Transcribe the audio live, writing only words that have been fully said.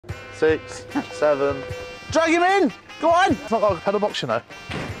6, 7. Drag him in! Go on! It's not got a pedal box, you know.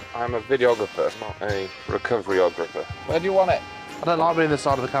 I'm a videographer, not a recoveryographer. Where do you want it? I don't like being this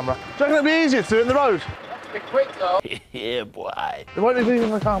side of the camera. Do you reckon it'd be easier to do it in the road? Be quick though. Yeah, boy. There won't be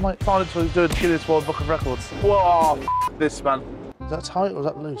leaving the car, mate. Find it till he's doing Guinness World Book of Records. Whoa, this man. Is that tight or is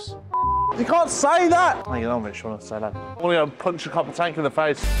that loose? You can't say that! Hang on, Rich, I want to say that. I want to go and punch a copper tank in the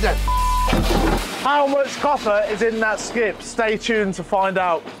face. Yeah. How much copper is in that skip? Stay tuned to find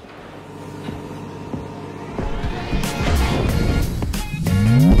out.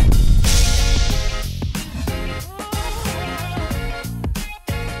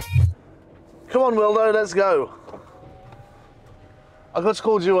 Come on, Wildo, let's go. I just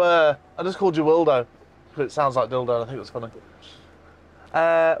called you Wildo, because it sounds like dildo, and I think it's funny.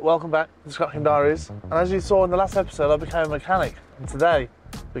 Welcome back to the Scrapyard Diaries. And as you saw in the last episode, I became a mechanic. And today,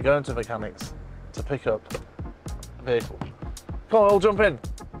 we're going to mechanics to pick up a vehicle. Come on, we'll jump in.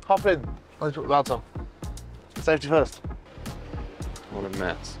 Hop in. Let's put the belts on. Safety first. What a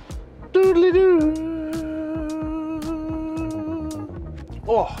mess. Doodly-doo.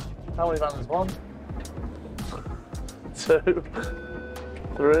 Oh. How many vans? 1, 2,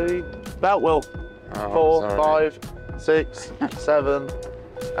 3. Belt wheel. 4, 5, 6, 7,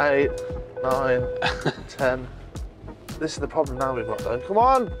 8, 9, 10. This is the problem now we've got though. Come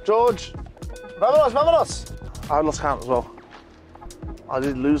on, George. Vámonos, vámonos. I lost count as well. I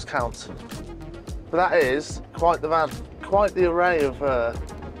did lose count. But that is quite the van. Quite the array of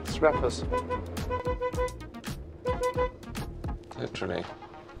scrappers. Literally.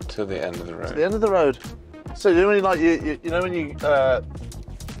 To the end of the road. To the end of the road. So you know when you know when you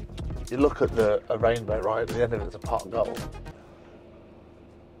look at a rainbow, right? At the end of it's a pot of gold.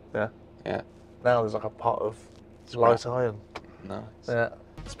 Yeah. Yeah. Now there's like a pot of light iron. Nice. Yeah.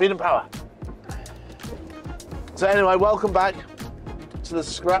 Speed and power. So anyway, welcome back to the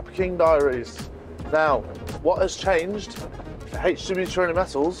Scrap King Diaries. Now, what has changed for HW Taroni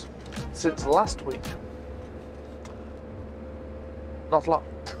Metals since last week? Not a lot.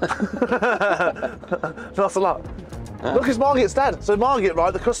 Not a lot. Huh? Look, it's Margit's dad. So Margit,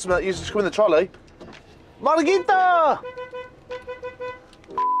 right, the customer that used to come in the trolley. Margita!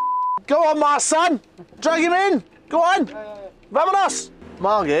 Go on, my son! Drag him in! Go on! Vámonos!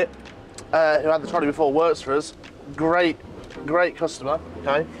 Margit, who had the trolley before, works for us. Great customer,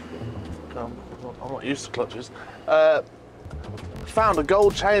 okay? I'm not used to clutches. Found a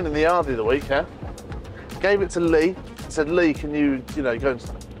gold chain in the yard the other week, yeah? Gave it to Lee. Said, Lee, can you go and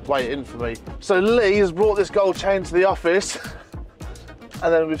weigh it in for me? So Lee has brought this gold chain to the office,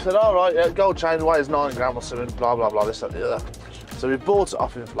 and then we've said, all right, yeah, gold chain weighs 9 grams or something, blah, blah, blah, this, that, the other. So we bought it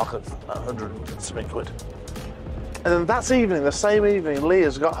off him for like 100 and something quid. And then that evening, the same evening, Lee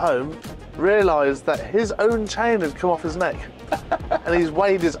has got home, realised that his own chain had come off his neck, and he's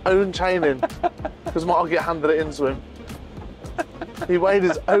weighed his own chain in, because Margaret handed it in to him. He weighed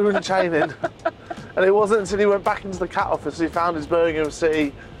his own chain in. And it wasn't until he went back into the cat office he found his Birmingham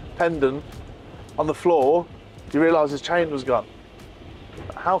City pendant on the floor, he realised his chain was gone.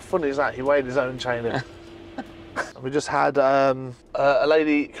 How funny is that? He weighed his own chain in. We just had a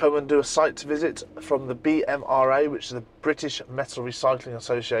lady come and do a site visit from the BMRA, which is the British Metal Recycling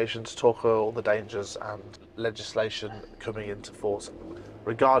Association, to talk about all the dangers and legislation coming into force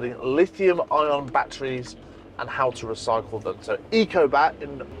regarding lithium-ion batteries and how to recycle them. So EcoBat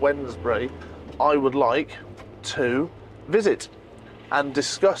in Wednesbury, I would like to visit and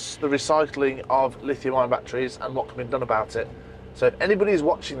discuss the recycling of lithium-ion batteries and what can be done about it. So if anybody's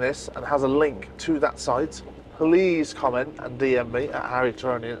watching this and has a link to that site, please comment and DM me at Harry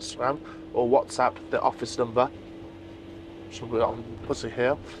Taroni Instagram or WhatsApp the office number, which I'll put it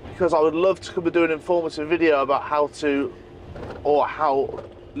here, because I would love to come and do an informative video about how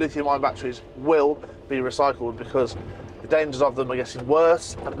lithium-ion batteries will be recycled, because the dangers of them are getting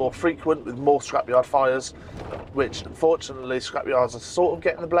worse and more frequent with more scrapyard fires, which unfortunately scrapyards are sort of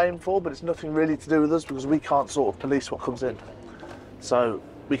getting the blame for, but it's nothing really to do with us because we can't sort of police what comes in. So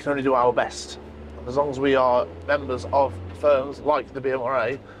we can only do our best. As long as we are members of firms like the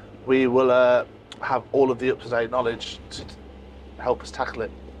BMRA, we will have all of the up-to-date knowledge to help us tackle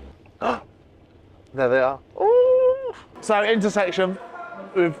it. There they are. Ooh. So intersection.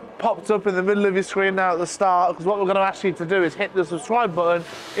 We've popped up in the middle of your screen now at the start, because what we're going to ask you to do is hit the subscribe button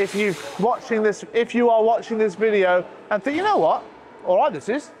if you are watching this video and think, you know what, all right,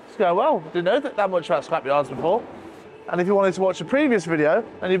 it's going well. Didn't know that much about scrapyards before. And if you wanted to watch a previous video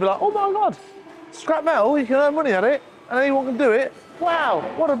and you'd be like, oh my god, scrap metal, you can earn money at it and anyone can do it, wow,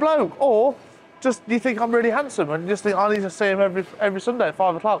 what a bloke. Or just you think I'm really handsome and you just think I need to see him every Sunday at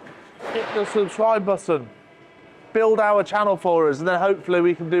 5 o'clock, hit the subscribe button. build our channel for us, and then hopefully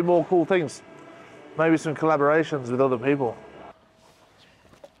we can do more cool things. Maybe some collaborations with other people.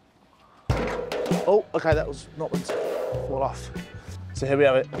 Oh, okay, that was not meant to fall off. So here we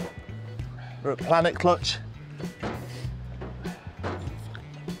have it. We're at Planet Clutch.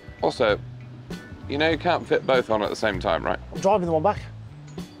 Also, you know you can't fit both on at the same time, right? I'm driving the one back.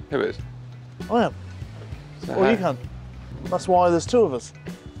 Who is? I am. So Well, you can. That's why there's two of us.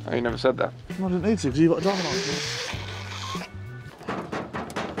 Oh, you never said that. I didn't need to, because you've got a driving license.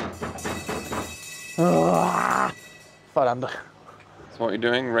 Fine, Andy. So what are you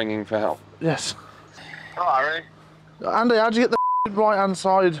doing? Ringing for help? Yes. Sorry. Andy, how'd you get the right-hand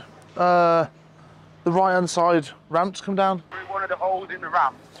side, ramp to come down? Through one of the holes in the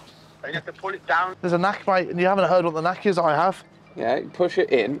ramp, and you have to pull it down. There's a knack, mate, and you haven't heard what the knack is. I have. Yeah, you push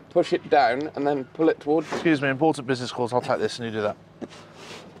it in, push it down, and then pull it towards. Excuse me, important business calls. I'll take this and you do that.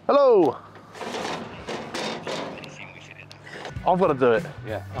 Hello. I've got to do it.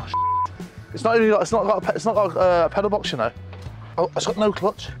 Yeah. Oh, it's not even got. It's not got a pedal box, you know. Oh, it's got no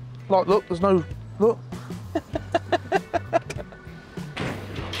clutch. Like, look, there's no. Look.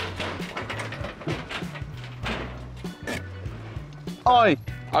 Oi.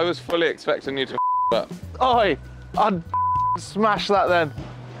 I was fully expecting you to up. Oi. I'd smash that then.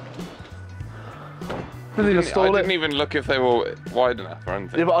 I didn't even look if they were wide enough or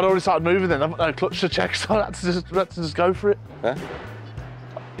anything. Yeah, but I'd already started moving then. I've got no clutch to check, so I had to just go for it. Yeah?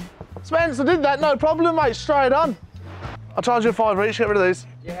 Spence, I did that, no problem, mate, straight on. I'll charge you $5 each, get rid of these.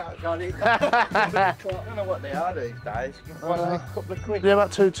 Yeah, I got it. I don't know what they are these days. A couple of quid. Yeah,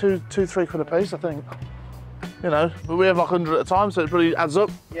 about two, 3 quid a piece, I think. You know, but we have like 100 at a time, so it probably adds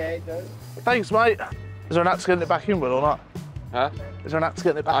up. Yeah, it does. Thanks, mate. Is there an axe getting it back in, Will, or not? Huh? Is there an axe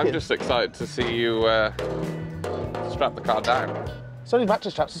getting it back in? I'm just excited to see you strap the car down. It's only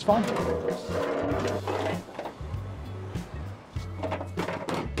mattress straps, it's fine.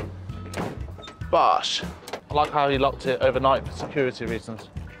 Bosh. I like how he locked it overnight for security reasons.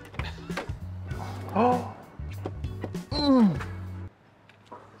 Oh.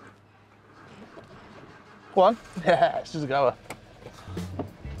 Go on. Yeah, it's just a goer.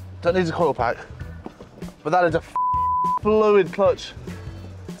 Don't need a coil pack. But that is a fluid clutch.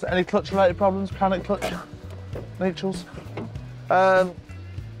 Is there any clutch related problems? Planet clutch? Neutrals? I'll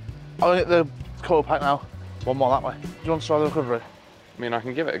get the coil pack now. One more that way. Do you want to try the recovery? I mean, I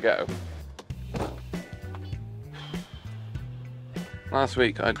can give it a go. Last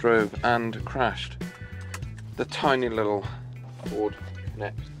week I drove and crashed the tiny little Ford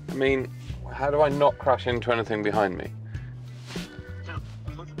Connect. I mean, how do I not crash into anything behind me?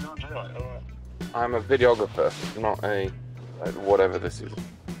 I'm a videographer, not a, whatever this is,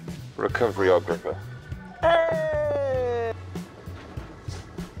 recoveryographer. Hey!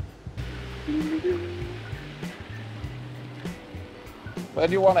 Where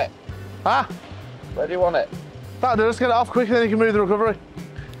do you want it? Huh? Where do you want it? That'll do, let's get it off quick and then you can move the recovery.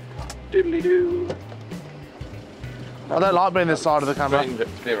 Doodly-doo. I don't like being this side of the camera. Strange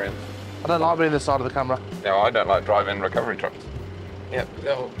experience. I don't like being this side of the camera. No, I don't like driving recovery trucks. Yep.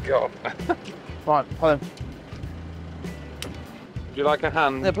 Oh, God. Right, hold on. Would you like a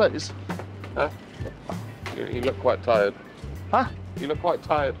hand? Yeah, please. Huh? You look quite tired. Huh? You look quite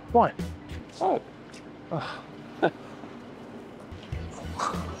tired. Why? Tired. Oh,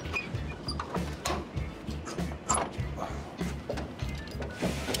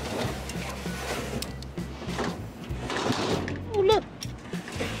 look.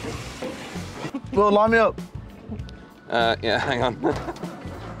 Well, line me up. Yeah, hang on.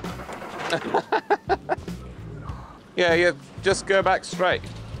 Yeah, just go back straight.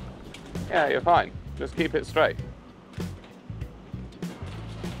 Yeah, you're fine. Just keep it straight.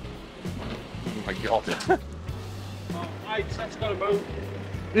 Oh my God. That's got to move.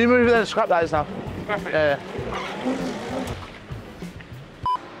 You move it then, scrap that is now. Perfect. Yeah.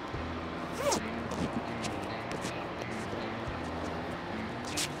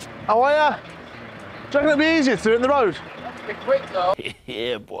 How are ya? Do you reckon it'd be easier to do it in the road? Be quick though.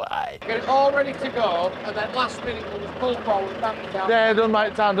 Yeah, boy. Get it all ready to go, and then last minute we'll just pull forward, back it down. Yeah, done,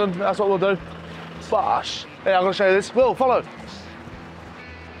 mate. Time done. That's what we'll do. Bosh. Yeah, I'm gonna show you this. Will, follow.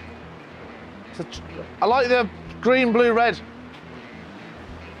 I like the green, blue, red.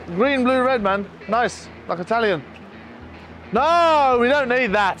 Green, blue, red, man. Nice, like Italian. No, we don't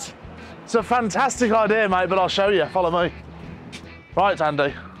need that. It's a fantastic idea, mate, but I'll show you. Follow me. Right,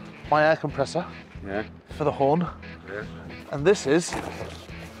 Andy. My air compressor. Yeah. For the horn. Yeah. And this is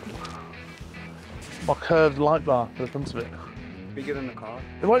my curved light bar for the front of it. Bigger than the car.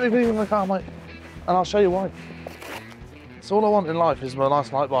 It won't be bigger than the car, mate. And I'll show you why. It's all I want in life is my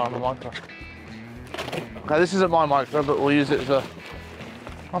nice light bar and my MICRA. Okay, this isn't my MICRA, but we'll use it as a...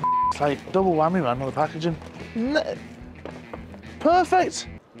 Oh, sake, double whammy, man, on the packaging. Perfect.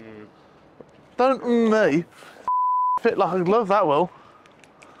 Don't me. Fit like a glove, that will.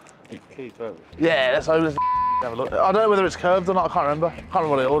 Yeah, let's open this. Have a look. I don't know whether it's curved or not, I can't remember. I can't remember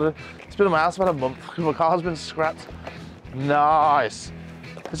what I ordered. It's been in my house about a month because my car's been scrapped. Nice.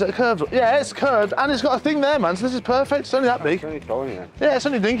 Is it curved? Yeah, it's curved and it's got a thing there, man, so this is perfect. It's only that big. It's only tiny, yeah. Yeah, it's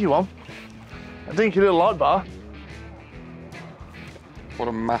only a dinky one. A dinky little light bar. What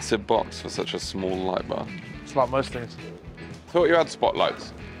a massive box for such a small light bar. It's like most things. Thought you had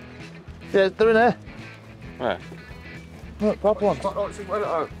spotlights. Yeah, they're in there. Where? Look, proper one. Spotlights in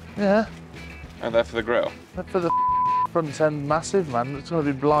winter. Yeah. And they're for the grill. They're for the front end massive, man. It's going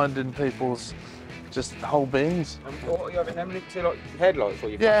to be blinding people's just whole beings. And what are you having them linked to, like headlights? Or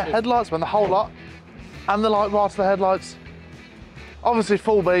you Yeah, headlights, man, the whole lot. And the light bar to the headlights. Obviously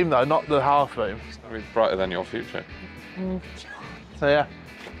full beam though, not the half beam. It's going to be brighter than your future. So yeah,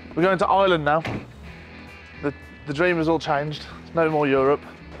 we're going to Ireland now. The dream has all changed. No more Europe.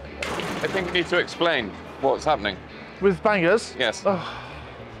 I think you need to explain what's happening. With bangers. Yes. Oh,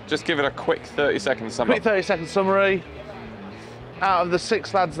 Just give it a quick 30-second summary. quick 30-second summary. Out of the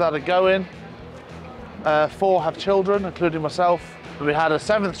 6 lads that are going, 4 have children, including myself. We had a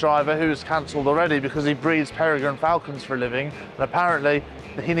 7th driver who's cancelled already because he breeds peregrine falcons for a living, and apparently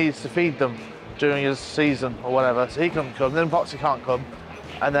he needs to feed them during his season or whatever, so he couldn't come. Then Foxy can't come.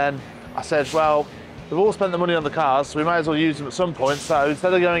 And then I said, well, we've all spent the money on the cars, so we may as well use them at some point. So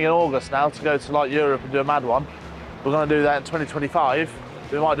instead of going in August now to go to like Europe and do a mad one, we're going to do that in 2025.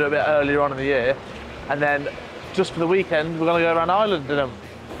 We might do it a bit earlier on in the year. And then just for the weekend, we're going to go around Ireland in them.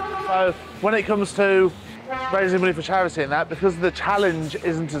 So when it comes to raising money for charity and that, because the challenge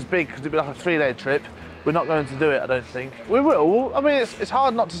isn't as big, because it'd be like a 3-day trip, we're not going to do it, I don't think. We will. I mean, it's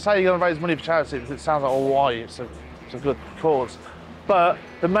hard not to say you're going to raise money for charity because it sounds like, oh, why? It's a good cause. But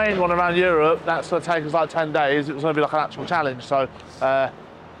the main one around Europe, that's going to take us like 10 days. It was going to be like an actual challenge. So I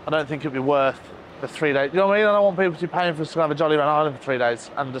don't think it'd be worth the 3 days. You know what I mean? I don't want people to be paying for us to have a jolly around Ireland for 3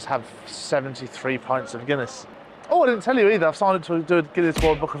 days and just have 73 pints of Guinness. Oh, I didn't tell you either. I've signed up to do a Guinness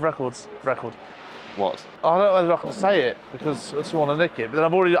World Book of Records record. What? I don't know whether I can say it because I just want to nick it. But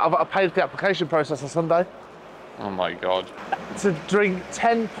then I've paid for the application process on Sunday. Oh my God. To drink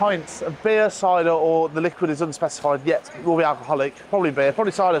 10 pints of beer, cider, or the liquid is unspecified yet, it will be alcoholic. Probably beer,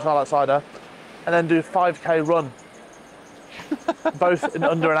 probably cider if I like cider. And then do a 5K run. Both in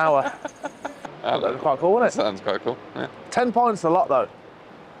under an hour. That's quite cool, isn't it? Sounds quite cool, yeah. 10 pints is a lot though.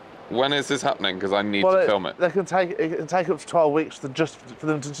 When is this happening? Because I need to film it. It can take up to 12 weeks for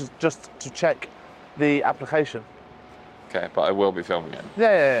them to check the application. Okay, but I will be filming it.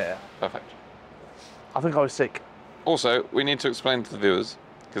 Yeah. Perfect. I think I was sick. Also, we need to explain to the viewers,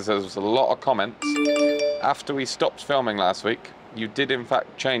 because there was a lot of comments. After we stopped filming last week, you did in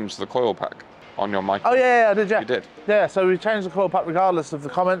fact change the coil pack on your mic. Oh yeah, I did, yeah. You did? Yeah, so we changed the coil pack regardless of the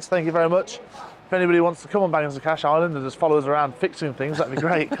comments. Thank you very much. If anybody wants to come on Bangers of Cash Island and just follow us around fixing things, that'd be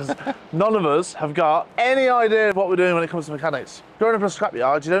great, because none of us have got any idea of what we're doing when it comes to mechanics. Growing up in a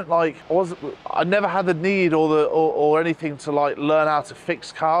scrapyard, you don't like, I never had the need or anything to like learn how to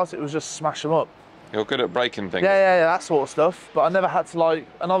fix cars. It was just smash them up. You're good at breaking things. Yeah, that sort of stuff. But I never had to like,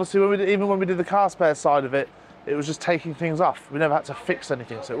 and obviously even when we did the car spare side of it, it was just taking things off. We never had to fix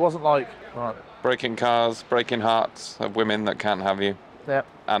anything, so it wasn't like, right. Breaking cars, breaking hearts of women that can't have you. Yeah.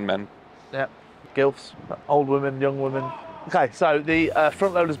 And men. Yeah. Gilfs, old women, young women. Okay, so the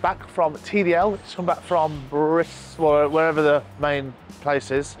front loader's back from TDL. It's come back from Bristol, wherever the main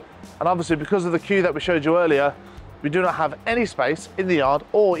place is. And obviously because of the queue that we showed you earlier, we do not have any space in the yard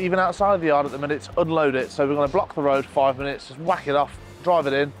or even outside of the yard at the minute to unload it. So we're going to block the road 5 minutes, just whack it off, drive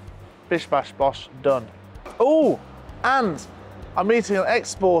it in, bish bash bosh, done. Oh, and I'm meeting an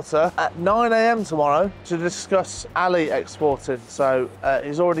exporter at 9 AM tomorrow to discuss alley exporting. So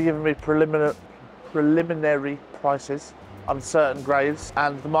he's already given me preliminary prices on certain grades,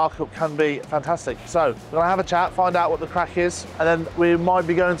 and the markup can be fantastic. So we're gonna have a chat, find out what the crack is, and then we might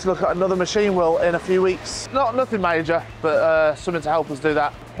be going to look at another machine wheel in a few weeks. Nothing major, but something to help us do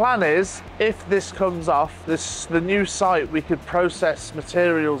that. Plan is, if this comes off, the new site, we could process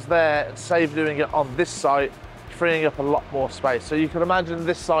materials there and save doing it on this site, freeing up a lot more space. So you can imagine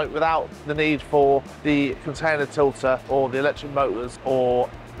this site without the need for the container tilter or the electric motors or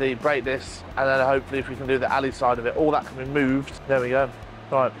the brake discs, and then hopefully if we can do the alley side of it, all that can be moved. There we go.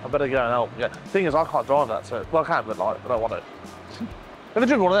 Right, I better go and help. Yeah. Thing is, I can't drive that, so well I can, but like I don't want to. Have you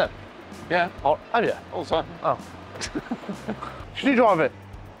driven one of them? Yeah. Oh, have you? All the time. Oh. Should you drive it?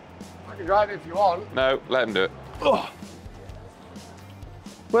 I can drive it if you want. No, let him do it. Oh.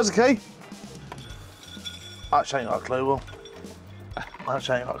 Where's the key? Actually ain't got a clue, Will.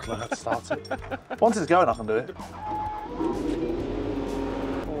 Actually ain't got a clue how to start it. Once it's going, I can do it.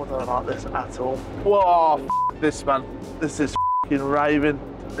 Oh, I don't like this at all. Whoa, this, man. This is f***ing raving.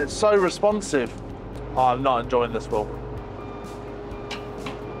 It's so responsive. Oh, I'm not enjoying this, Will.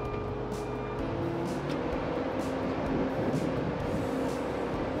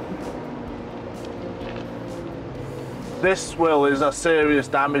 This wheel is a serious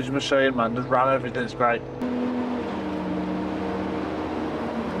damage machine, man. Just ram everything, it's great.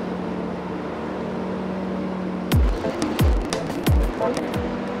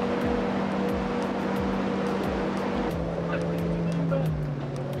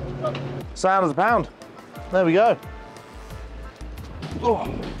 Sound of the pound. There we go. Oh,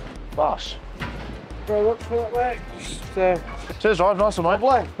 bosh. Very much for that work. Cheers, drive, nice one,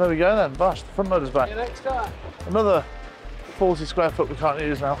 mate. There we go then, bosh. The front loader's back. See you next time. Another 40 square foot we can't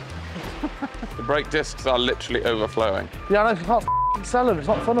use now. The brake discs are literally overflowing. Yeah, I know, you can't sell them, it's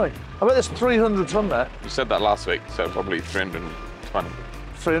not funny. I bet there's 300 tonne there. You said that last week, so probably 320.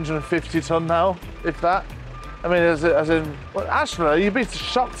 350 tonne now, if that. I mean, as in, well, actually, you'd be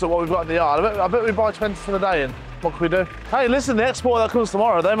shocked at what we've got in the yard. I bet we buy 20 tonne a day, and what can we do? Hey, listen, the export that comes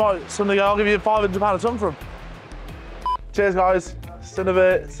tomorrow, they might suddenly go, I'll give you £500 a tonne for them. Cheers, guys. See you in a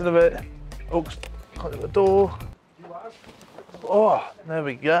bit, see you in a bit. Oh, can't get the door. Oh, there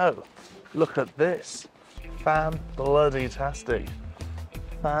we go. Look at this. Fan-bloody-tastic.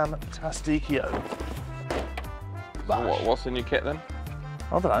 Fantasticio. What's in your kit then?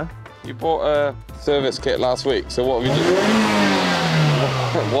 I don't know. You bought a service kit last week, so what have you just,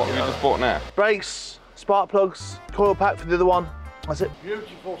 what have you just bought now? Brakes, spark plugs, coil pack for the other one. That's it.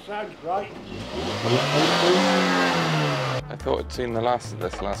 Beautiful, sounds great. I thought I'd seen the last of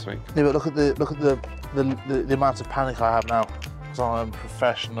this last week. Yeah, but look at the amount of panic I have now. Because I am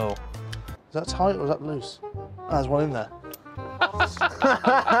professional. Is that tight or is that loose? Oh, there's one in there.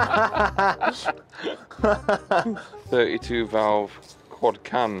 32 valve quad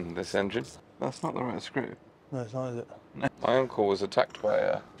can, this engine. That's not the right screw. No, it's not, is it? My uncle was attacked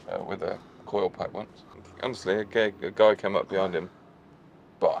by with a coil pack once. Honestly, a guy came up behind him.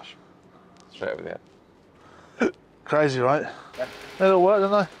 Bosh. Straight over the head. Crazy, right? Yeah. It'll work,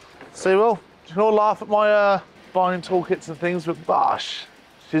 don't they? See, Will, you can all laugh at my buying toolkits and things, but bosh,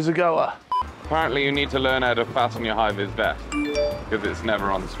 she's a goer. Apparently you need to learn how to fasten your high-vis vest, because it's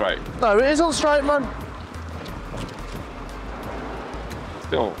never on straight. No, it is on straight, man.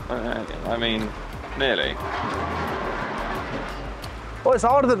 Still, I mean, nearly. Well, it's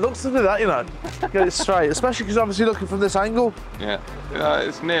harder than it looks to do that, you know. Get it straight, especially because obviously looking from this angle. Yeah,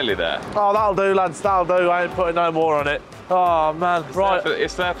 it's nearly there. Oh, that'll do, lads, that'll do. I ain't putting no more on it. Oh, man, right.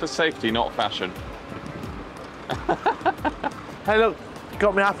 It's there for safety, not fashion. Hey, look,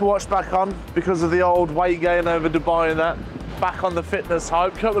 got my Apple Watch back on because of the old weight gain over Dubai and that. Back on the fitness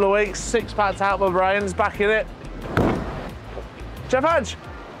hype. Couple of weeks, 6 packs out my brains, back in it. Jeff Edge.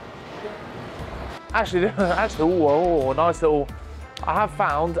 Actually, oh, nice little. I have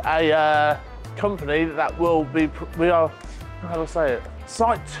found a company that will be. How do I say it?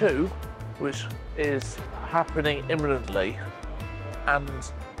 Site 2, which is happening imminently, and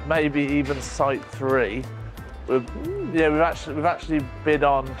maybe even Site 3. We've actually bid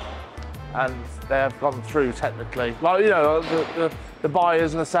on, and they have gone through technically. Like, you know, the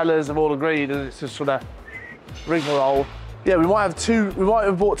buyers and the sellers have all agreed, and it's just sort of rigmarole. Yeah, we might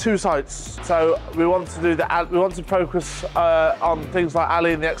have bought 2 sites. So we want to do we want to focus on things like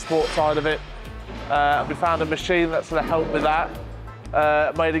Ali and the export side of it. We found a machine that's going to help with that.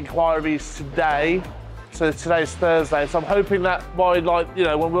 Made inquiries today. So today's Thursday. So I'm hoping that by, like, you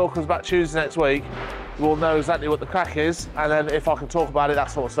know, when Will comes back Tuesday next week, we'll know exactly what the crack is, and then if I can talk about it, that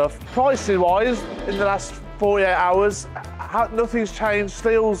sort of stuff. Pricing wise, in the last 48 hours, nothing's changed.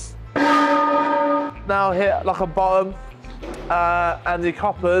 Steel's now hit like a bottom, and the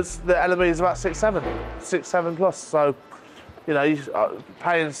coppers, the LME is about 6.7 plus. So, you know, you're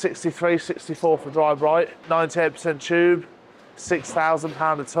paying 63, 64 for dry bright, 98% tube,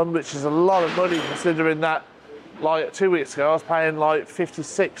 £6,000 a tonne, which is a lot of money considering that. Like 2 weeks ago, I was paying like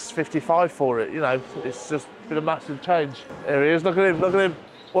 56, 55 for it. You know, it's just been a massive change. Here he is, look at him, look at him.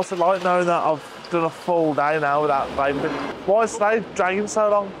 What's it like knowing that I've done a full day now without vaping? Why is today dragging so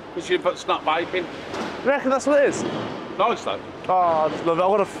long? Because you put snap vaping. You reckon that's what it is? Nice though. Oh, I just love it.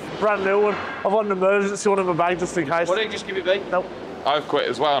 I've got a brand new one. I've got an emergency one in my bag just in case. Why don't you just give it me? Nope. I've quit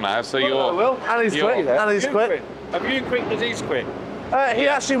as well now, so you're... I will. And he's quit. And he's quit. Have you quit because he's quit? He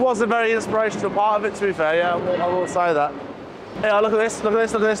actually was a very inspirational part of it, to be fair, yeah, I will say that. Yeah, look at this, look at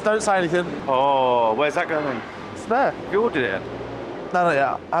this, look at this, don't say anything. Oh, where's that going? It's there. You ordered it? No, not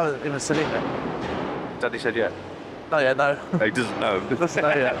yet, I haven't even seen it yet. Daddy said yeah. No, yeah, no. He doesn't know. Doesn't know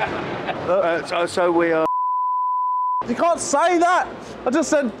yet. So we are. You can't say that! I just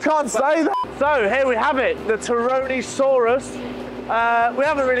said can't say that. So here we have it, the Taronisaurus. We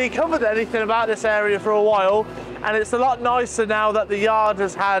haven't really covered anything about this area for a while, and it's a lot nicer now that the yard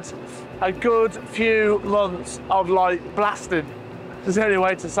has had a good few months of like blasting. That's the only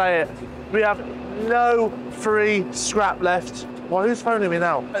way to say it. We have no free scrap left. Well, who's phoning me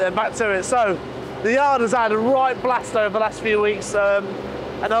now? And then back to it. So the yard has had a right blast over the last few weeks,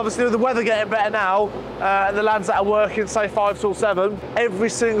 and obviously with the weather getting better now, and the lads that are working, say 5 till 7, every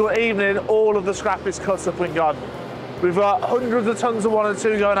single evening, all of the scrap is cut up and gone. We've got hundreds of tons of 1 and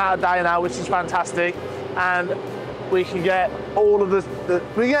 2 going out a day now, which is fantastic, and we can get all of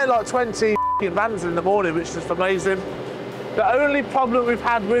we get like 20 vans in the morning, which is just amazing. The only problem we've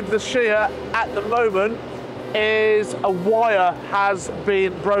had with the shear at the moment is a wire has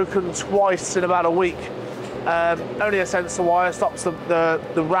been broken twice in about a week. Only a sensor wire stops the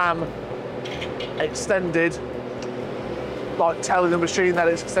RAM extended, like telling the machine that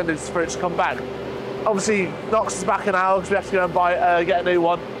it's extended for it to come back. Obviously knocks us back an hour because we have to go and buy get a new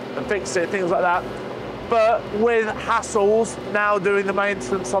one and fix it, things like that. But with hassles now doing the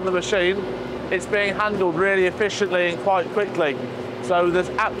maintenance on the machine, it's being handled really efficiently and quite quickly. So there's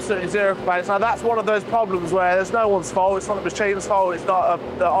absolutely zero complaints. Now that's one of those problems where there's no one's fault, it's not the machine's fault, it's not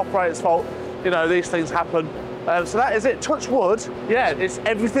the operator's fault. You know, these things happen. So that is it, touch wood. Yeah,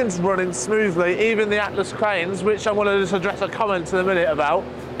 everything's running smoothly, even the Atlas cranes, which I'm gonna just address a comment in a minute about.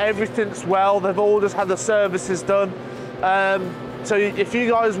 Everything's well, they've all just had the services done. So if you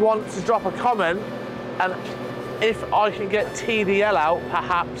guys want to drop a comment, and if I can get TDL out,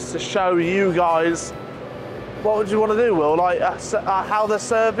 perhaps, to show you guys, what would you want to do, Will? Like how they're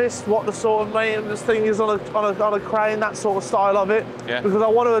serviced, what the sort of maintenance thing is on a crane, that sort of style of it. Yeah. Because I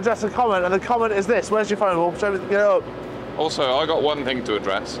want to address a comment, and the comment is this. Where's your phone, Will? Show me, get it up. Also, I got one thing to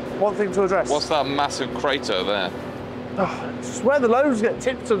address. One thing to address? What's that massive crater there? Oh, it's just where the loads get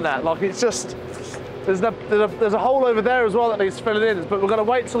tipped and that. Like, it's just, there's a hole over there as well that needs filling in, but we're going to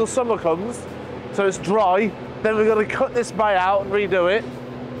wait till the summer comes, so it's dry. Then we're going to cut this bay out and redo it.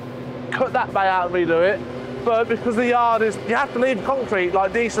 Cut that bay out and redo it. But because the yard is, you have to leave concrete,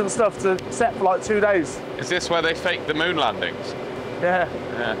 like decent stuff, to set for like 2 days. Is this where they faked the moon landings? Yeah.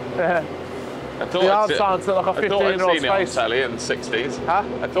 Yeah. I thought the yard sounds like a 15-year-old space. I thought I'd seen it on telly in the 60s. Huh?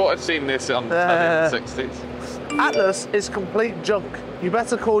 I thought I'd seen this on telly in the 60s. Atlas is complete junk. You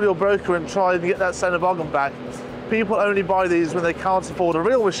better call your broker and try and get that centre boggin back. People only buy these when they can't afford a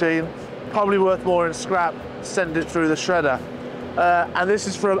real machine, probably worth more in scrap, send it through the shredder. And this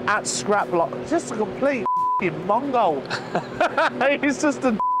is from @scraplock. Just a complete Mongol. He's just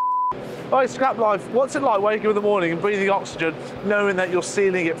a like scrap life. What's it like waking up in the morning and breathing oxygen, knowing that you're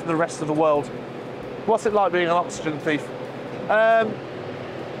sealing it from the rest of the world? What's it like being an oxygen thief?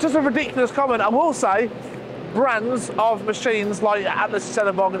 Just a ridiculous comment. I will say, brands of machines like Atlas,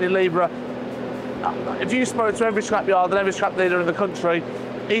 Centre Boggin, Libra. If you spoke to every scrapyard and every scrap dealer in the country,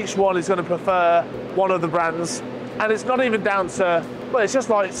 each one is going to prefer one of the brands. And it's not even down to, well, it's just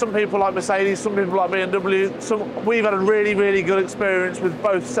like some people like Mercedes, some people like BMW. We've had a really, really good experience with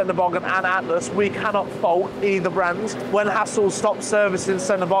both Centre Boggin and Atlas. We cannot fault either brand. When Hassel stopped servicing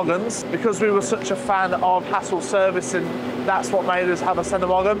Centre Boggins, because we were such a fan of Hassel servicing, that's what made us have a Centre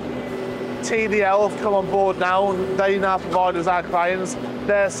Boggin. TDL have come on board now, and they now provide us our cranes.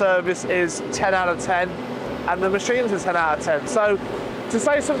 Their service is 10 out of 10, and the machines is 10 out of 10. So to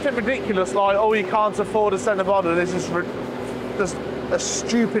say something ridiculous like, oh, you can't afford a Centre Boggin is just a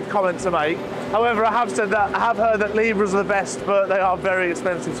stupid comment to make. However, I have said that, I have heard that Libras are the best, but they are very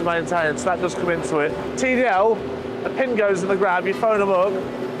expensive to maintain, so that does come into it. TDL, a pin goes in the grab, you phone them up,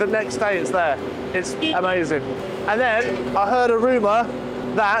 the next day it's there. It's amazing. And then I heard a rumour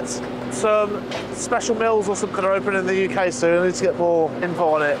that some special mills or something are opening in the UK soon. I need to get more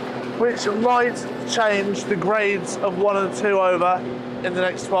info on it, which might change the grades of 1 and 2 over in the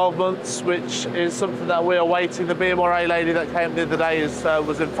next 12 months, which is something that we are waiting. The BMRA lady that came the other day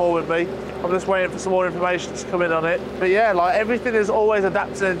was informing me. I'm just waiting for some more information to come in on it. But yeah, like everything is always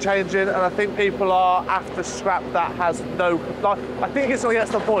adapting and changing, and I think people are after scrap that has no, like, I think it's going to get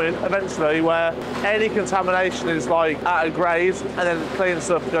to the point eventually where any contamination is like at a grade and then clean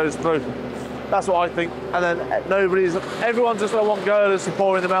stuff goes through. That's what I think. And then everyone's just going to want girders to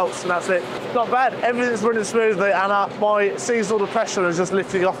pour in the melts, and that's it. Not bad. Everything's running smoothly, and my seasonal depression is just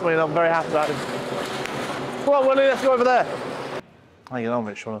lifting off me, and I'm very happy about it. Come on, Willie, let's go over there. Hang on,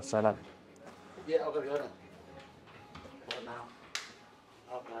 Rich, you want to say that? Yeah, I've got to go now. What now?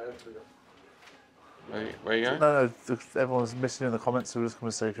 Half an hour. Where are you going? No, everyone's missing in the comments, so we're just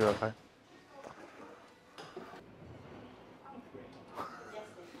going to see if you're okay.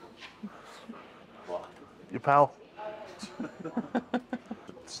 Your pal.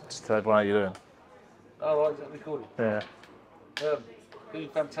 Just tell everyone how you're doing. Oh, right, is that recording? Yeah. Doing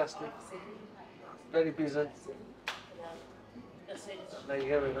fantastic. Very busy. There you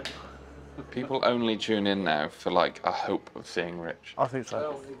go, mate. People only tune in now for like a hope of seeing Rich. I think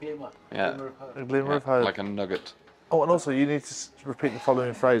so. Oh, a glimmer. Yeah. Glimmer of hope. A glimmer of hope. Like a nugget. Oh, and also you need to repeat the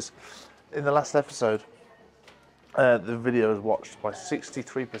following phrase. In the last episode, the video is watched by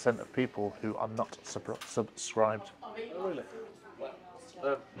 63% of people who are not subscribed. Oh, really?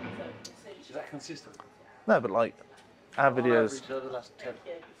 Well, is that consistent? No, but like our videos, Average over the last 10.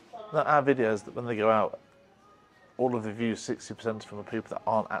 no, our videos that when they go out, all of the views, 60% from the people that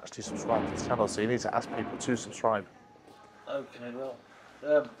aren't actually subscribed to the channel. So you need to ask people to subscribe. Okay, well,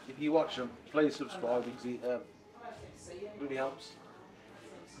 if you watch them, please subscribe because it really helps.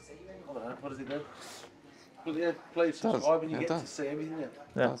 I don't know, what does it do? Well, yeah, please subscribe and you get to see everything.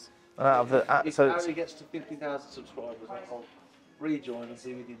 Yeah. And out of the, If so Harry gets to 50,000 subscribers, I'll rejoin and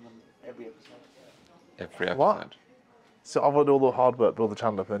see with him on every episode. Every episode. What? So I've got to do all the hard work, build the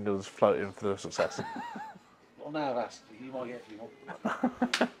channel up, and then you'll just float in for the success. Well, now I've asked, you might get a few more.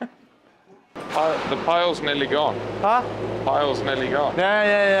 The pile's nearly gone. Huh? Pile's nearly gone.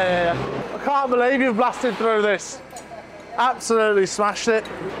 Yeah. I can't believe you've blasted through this. Absolutely smashed it.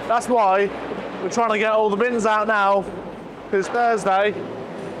 That's why we're trying to get all the bins out now. It's Thursday.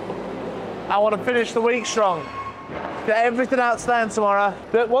 I want to finish the week strong. Get everything out today and tomorrow.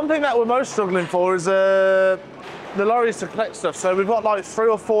 The one thing that we're most struggling for is the lorries to collect stuff. So we've got like 3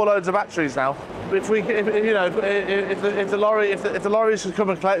 or 4 loads of batteries now. If the lorries should come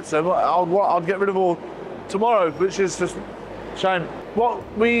and collect them, I'll get rid of all tomorrow, which is just a shame. What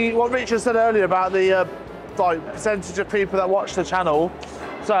Richard said earlier about the like percentage of people that watch the channel.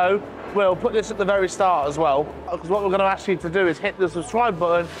 So we'll put this at the very start as well, because what we're going to ask you to do is hit the subscribe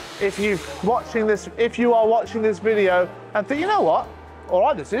button if you are watching this video and think, you know what, all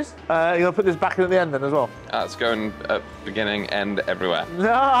right, this is. You're going to put this back in at the end then as well. That's going at beginning, end, everywhere.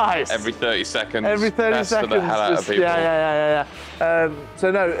 Nice. Every 30 seconds. Every 30 best seconds. For the hell out of people. Yeah. So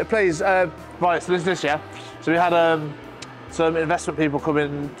no, please. Right. So this, yeah. So we had some investment people come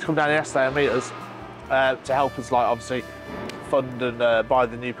down yesterday and meet us to help us, like obviously fund and buy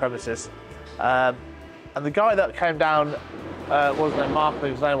the new premises. And the guy that came down, what was his name? Mark, I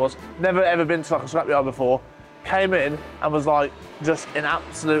think his name was. Never ever been to like a scrapyard before. Came in and was like just in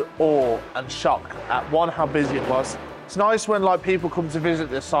absolute awe and shock at how busy it was. It's nice when like people come to visit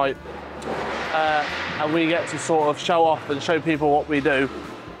this site and we get to sort of show off and show people what we do.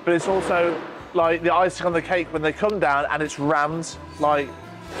 But it's also like the icing on the cake when they come down and it's rammed. Like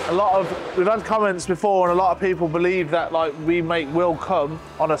we've had comments before and a lot of people believe that like will come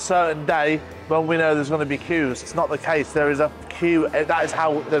on a certain day when we know there's going to be queues. It's not the case. There is a queue. That is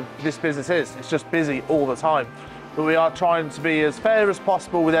how this business is. It's just busy all the time. But we are trying to be as fair as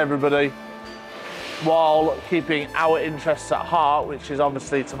possible with everybody while keeping our interests at heart, which is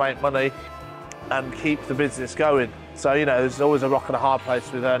obviously to make money and keep the business going. So, you know, there's always a rock and a hard place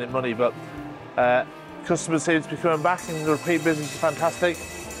with earning money, but customers seem to be coming back and the repeat business is fantastic.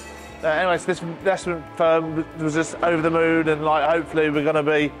 Anyways, this investment firm was just over the moon and like hopefully we're going to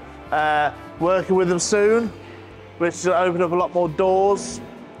be working with them soon, which will open up a lot more doors.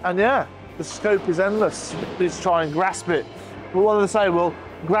 And yeah, the scope is endless. We need to try and grasp it. But what do they say? We'll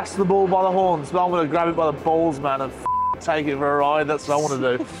grasp the ball by the horns, but I'm going to grab it by the balls, man, and take it for a ride. That's what I want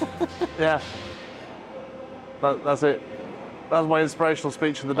to do. Yeah. That's it. That's my inspirational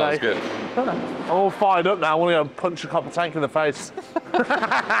speech of the day. That's good. I'm all fired up now. I want to go and punch a copper tank in the face.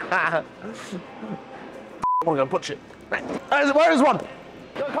 I want to go and punch it. Where is one?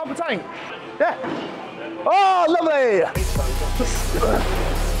 Got a copper tank? Yeah. Oh, lovely.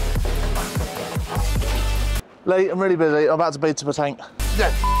 Lee, I'm really busy. I'm about to beat up a tank.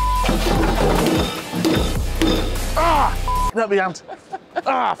 Yeah. Ah! Let me hand.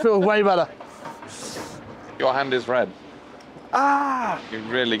 Ah, I feel way better. Your hand is red. Ah! You're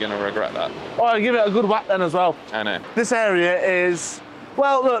really going to regret that. Oh, I'll give it a good whack then as well. I know. This area is,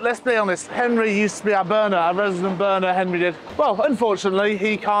 well, look, let's be honest. Henry used to be our burner, our resident burner, Henry did. Well, unfortunately,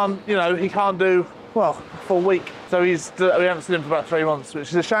 he can't do, well, for a week. So we haven't seen him for about 3 months, which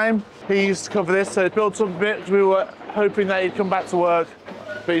is a shame. He used to cover this, so it built up a bit. We were hoping that he'd come back to work,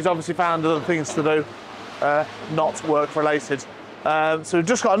 but he's obviously found other things to do, not work related. So we've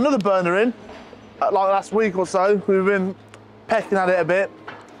just got another burner in, like last week or so. We've been pecking at it a bit.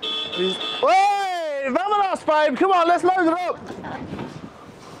 Hey, vamonos, babe, come on, let's load it up.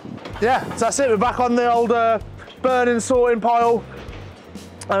 Yeah, so that's it, we're back on the old burning sorting pile.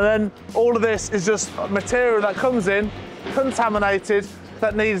 And then all of this is just material that comes in, contaminated,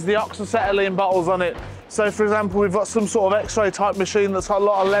 that needs the oxyacetylene bottles on it So for example, we've got some sort of X-ray type machine that's got a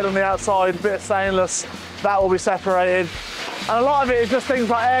lot of lead on the outside, a bit of stainless, that will be separated. And a lot of it is just things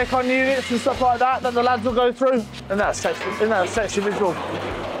like aircon units and stuff like that that the lads will go through. And that's sexy visual.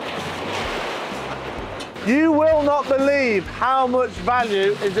 You will not believe how much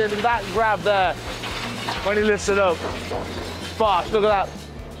value is in that grab there when he lifts it up. Bosh, look at that.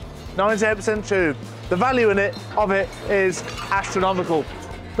 98% tube. The value in it of it is astronomical.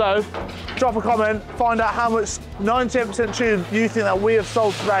 So drop a comment, find out how much 98% tube you think that we have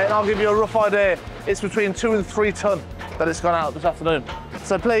sold today, and I'll give you a rough idea. It's between 2 and 3 ton that it's gone out this afternoon.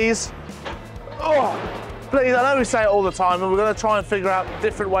 So please, please, I know we say it all the time, and we're going to try and figure out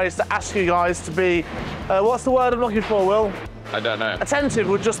different ways to ask you guys to be, what's the word I'm looking for, Will? I don't know. Attentive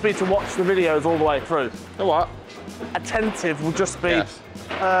would just be to watch the videos all the way through. The what? Attentive will just be, yes.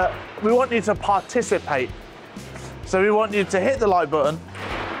 We want you to participate. So we want you to hit the like button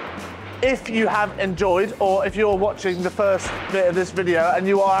if you have enjoyed, or if you're watching the first bit of this video and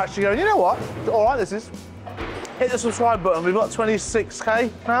you are actually going, you know what, all right, this is. Hit the subscribe button. We've got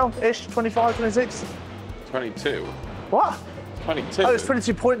 26K now-ish, 25, 26. 22. What? 22. Oh, it's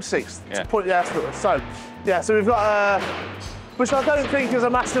 22.6. Yeah. So we've got, which I don't think is a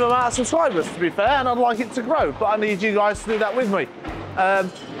massive amount of subscribers, to be fair, and I'd like it to grow, but I need you guys to do that with me.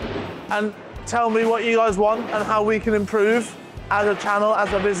 And tell me what you guys want and how we can improve as a channel,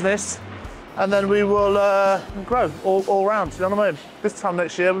 as a business, and then we will grow all round, you know what I mean? This time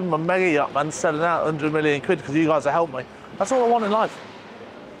next year, with my mega yacht, man, selling out 100 million quid because you guys have helped me. That's all I want in life.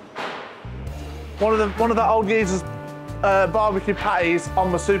 One of the old geezers barbecue patties on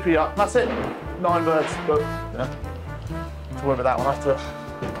my super yacht. That's it. 9 birds, but yeah. To worry about that one after.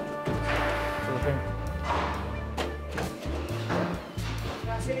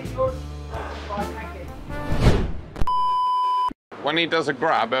 When he does a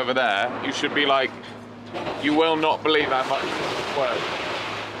grab over there, you should be like, you will not believe how much it's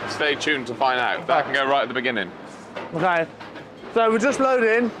worth. Stay tuned to find out. That can go right at the beginning. Okay, so we're just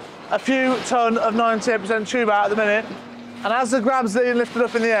loading a few ton of 98% tube out at the minute, and as the grab's being lifted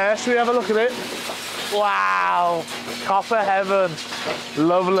up in the air, should we have a look at it? Wow, copper heaven,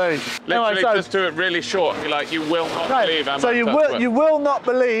 lovely. Literally, anyway, so, just do it really short. Be like, you will not believe how much. So you will not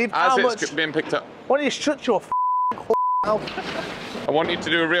believe as how it's much being picked up. Why don't you shut your I want you to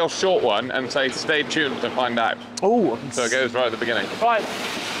do a real short one and say, stay tuned to find out. Oh, so it goes right at the beginning. Right,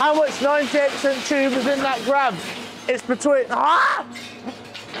 how much 98% tube is in that grab? It's between.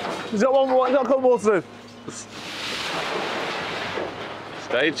 He's got one more. He's got a couple more to do.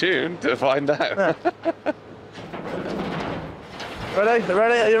 Stay tuned to find out. Yeah. Ready?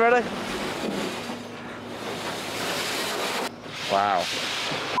 Ready? Are you ready? Wow.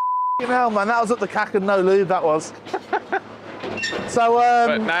 Hell, man, that was up the cack and no lube. That was. So.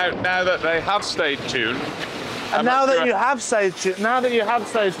 But now that they have stayed tuned. And now that you have stayed tuned, I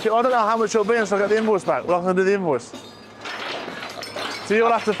don't know how much it'll be until I get the invoice back. Well, I'm going to do the invoice. So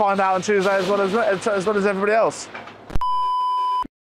you'll have to find out on Tuesday as well as everybody else.